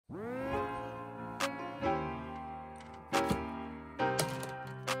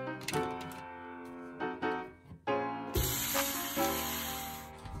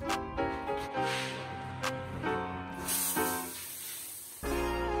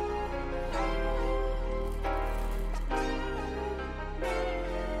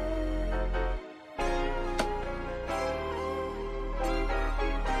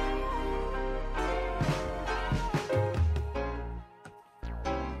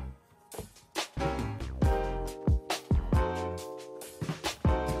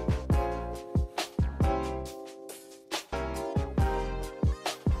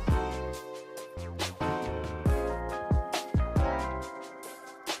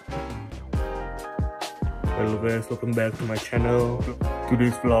Hello guys, welcome back to my channel.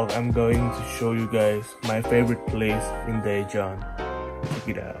 Today's vlog I'm going to show you guys my favorite place in Daejeon. Check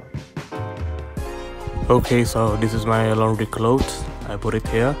it out. Okay, so this is my laundry clothes. I put it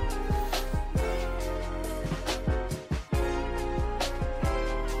here.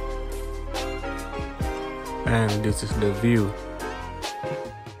 And this is the view.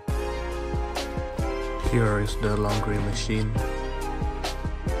 Here is the laundry machine.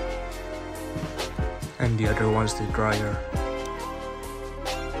 And the other one's the dryer.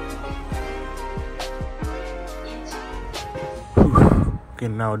 Okay,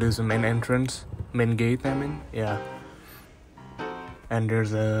 now this is the main entrance. Main gate, I mean. Yeah. And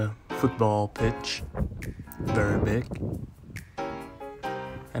there's a football pitch. Very big.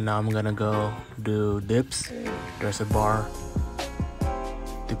 And now I'm gonna go do dips. There's a bar.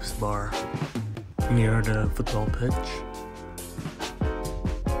 Dips bar. Near the football pitch.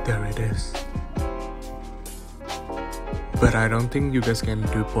 There it is. But I don't think you guys can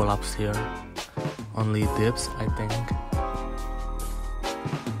do pull-ups here. Only dips, I think.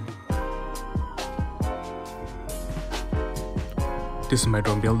 This is my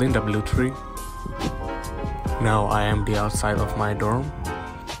dorm building, W3. Now I am the outside of my dorm.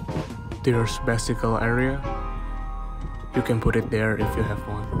 There's bicycle area. You can put it there if you have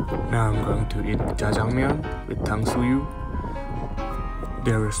one. Now I'm going to eat jjajangmyeon with tangsuyu.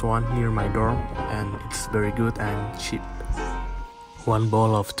 There is one near my dorm and it's very good and cheap. One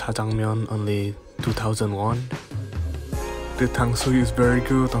bowl of jjajangmyeon only 2,000 won. The tangsuyu is very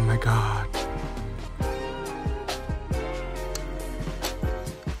good, oh my god.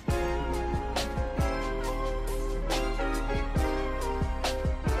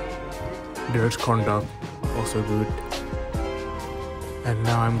 There's corn dog, also good. And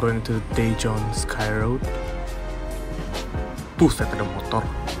now I'm going to Daejeon Sky Road. Buset, ada motor.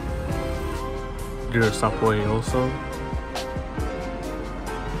 There's subway also.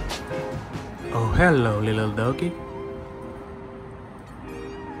 Oh, hello little doggy.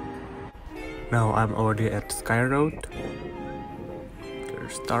 Now I'm already at Sky Road.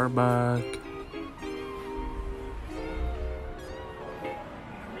 There's Starbucks.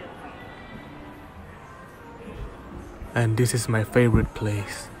 And this is my favorite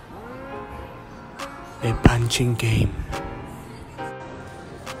place. A punching game.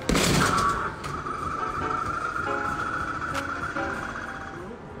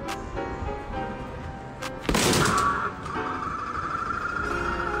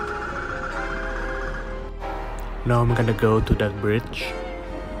 Now I'm gonna go to that bridge.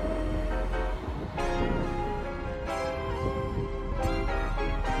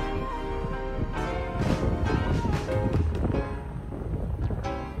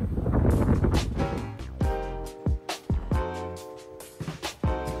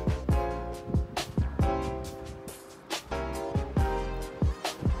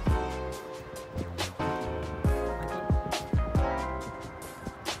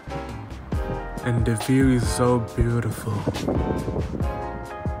 And the view is so beautiful.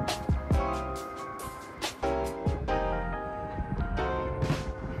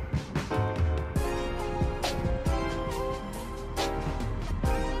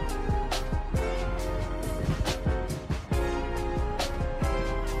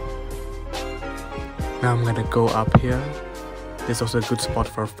 Now I'm gonna go up here. This is also a good spot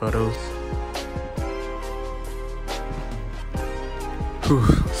for photos. Whew,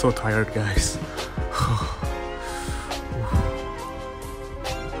 so tired guys.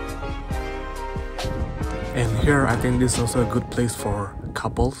 And here I think this is also a good place for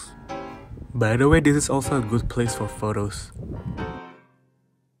couples. By the way, this is also a good place for photos.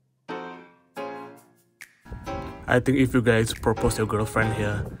 I think if you guys propose your girlfriend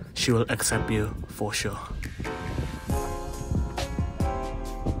here, she will accept you for sure.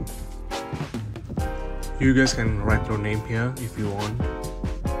 You guys can write your name here if you want.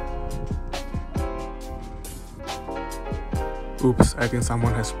 Oops, I think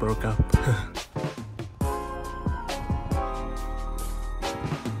someone has broke up.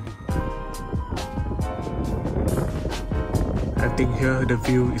 I think here the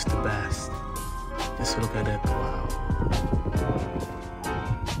view is the best. Just look at it, wow.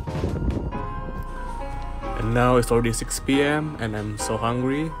 And now it's already 6 PM and I'm so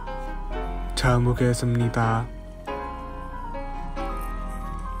hungry. 잘 먹겠습니다.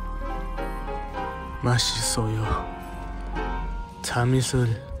 맛있어요.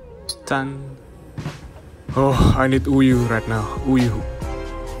 참이슬 짠. Oh, I need uyu right now. Uyu.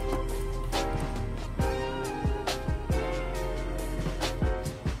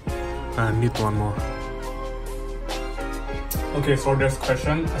 I need one more. Okay, so there's a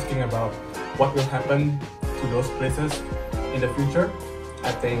question asking about what will happen to those places in the future.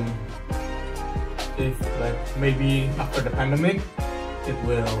 I think if like maybe after the pandemic, it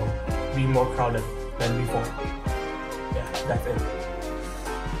will be more crowded than before. Yeah, that's it.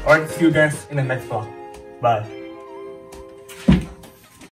 Alright, see you guys in the next vlog. Bye.